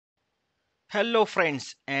Hello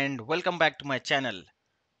friends and welcome back to my channel.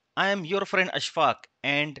 I am your friend Ashfaq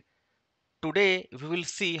and today we will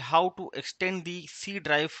see how to extend the C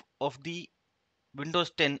drive of the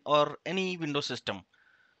Windows 10 or any Windows system.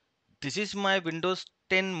 This is my Windows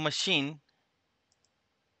 10 machine,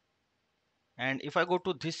 and if I go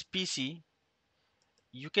to this PC,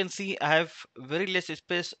 you can see I have very less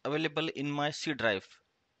space available in my C drive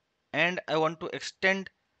and I want to extend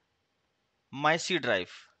my C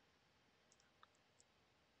drive.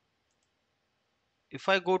 If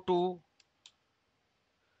I go to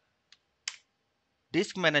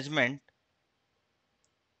disk management,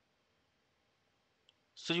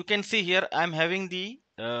 so you can see here I am having the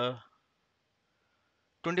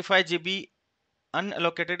 25 GB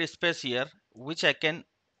unallocated space here, which I can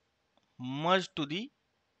merge to the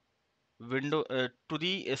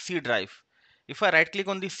C drive. If I right click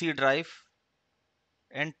on the C drive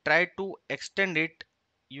and try to extend it,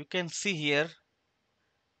 you can see here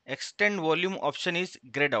extend volume option is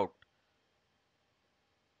grayed out.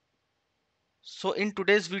 So in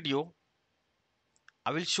today's video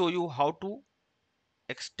I will show you how to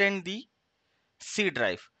extend the C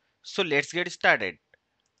drive. So let's get started.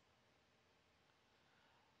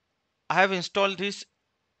 I have installed this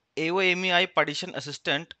AOMEI Partition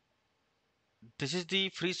Assistant. This is the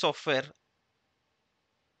free software.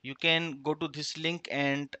 You can go to this link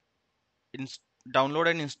and download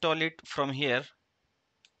and install it from here.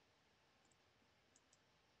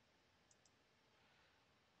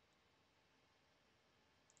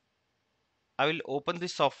 I will open the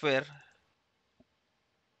software.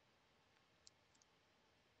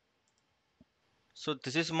 So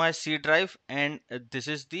this is my C drive and this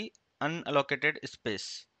is the unallocated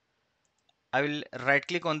space. I will right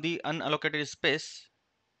click on the unallocated space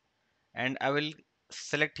and I will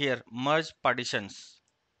select here merge partitions.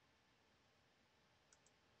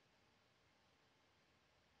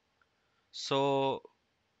 So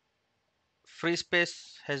free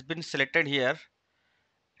space has been selected here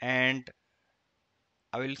and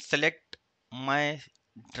I will select my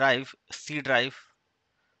drive C drive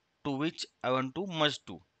to which I want to merge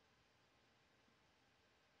to.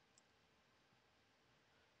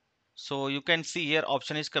 So you can see here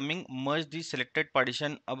option is coming merge the selected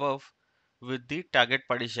partition above with the target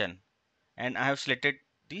partition, and I have selected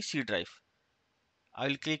the C drive. I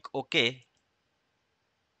will click OK.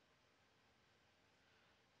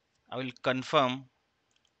 I will confirm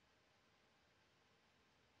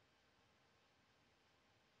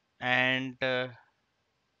and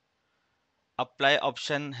apply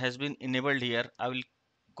option has been enabled here. I will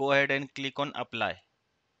go ahead and click on apply.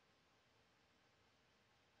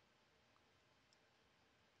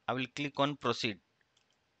 I will click on proceed.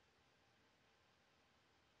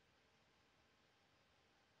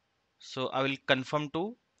 So I will confirm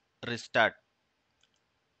to restart.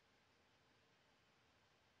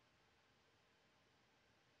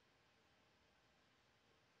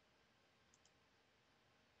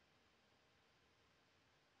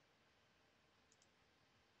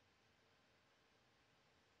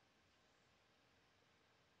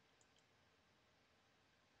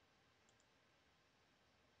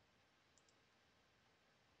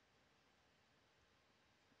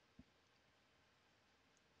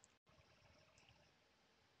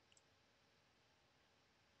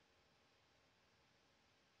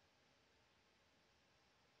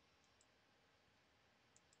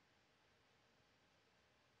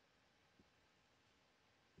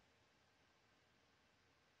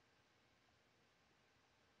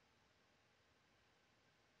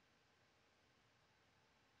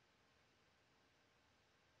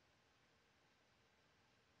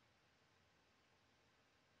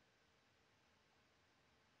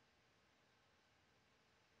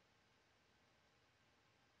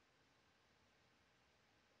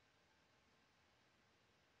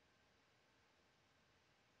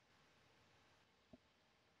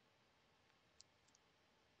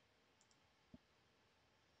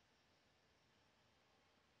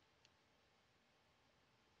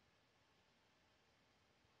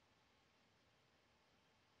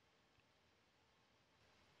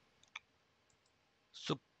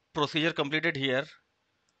 So procedure completed here.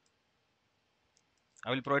 I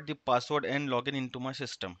will provide the password and login into my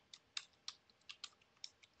system.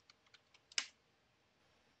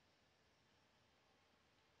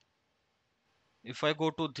 If I go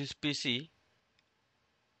to this PC,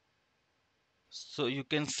 so you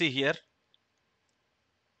can see here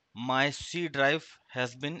my C drive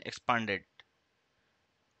has been expanded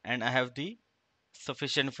and I have the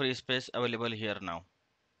sufficient free space available here now.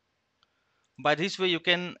 By this way you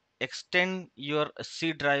can extend your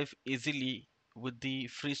C drive easily with the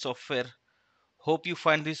free software Hope you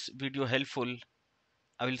find this video helpful.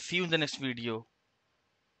 I will see you in the next video.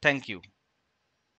 Thank you.